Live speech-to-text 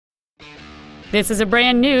This is a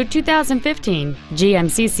brand new 2015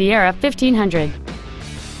 GMC Sierra 1500.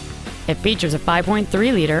 It features a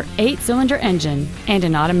 5.3-liter 8-cylinder engine and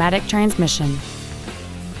an automatic transmission.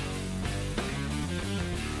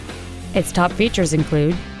 Its top features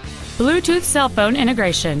include Bluetooth cell phone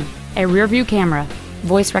integration, a rear-view camera,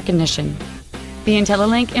 voice recognition, the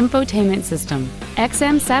IntelliLink infotainment system,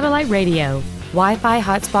 XM satellite radio, Wi-Fi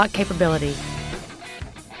hotspot capability,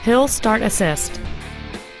 hill start assist,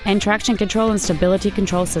 and traction control and stability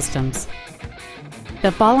control systems.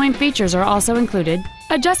 The following features are also included: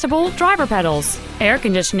 adjustable driver pedals, air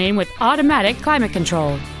conditioning with automatic climate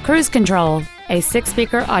control, cruise control, a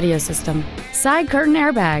 6-speaker audio system, side curtain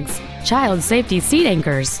airbags, child safety seat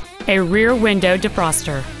anchors, a rear window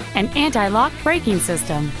defroster, an anti-lock braking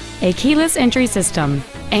system, a keyless entry system,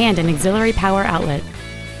 and an auxiliary power outlet.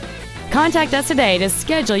 Contact us today to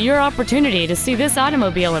schedule your opportunity to see this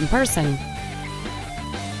automobile in person.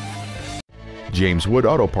 James Wood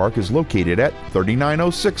Auto Park is located at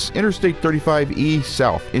 3906 Interstate 35E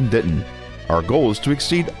South in Denton. Our goal is to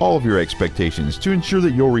exceed all of your expectations to ensure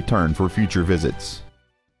that you'll return for future visits.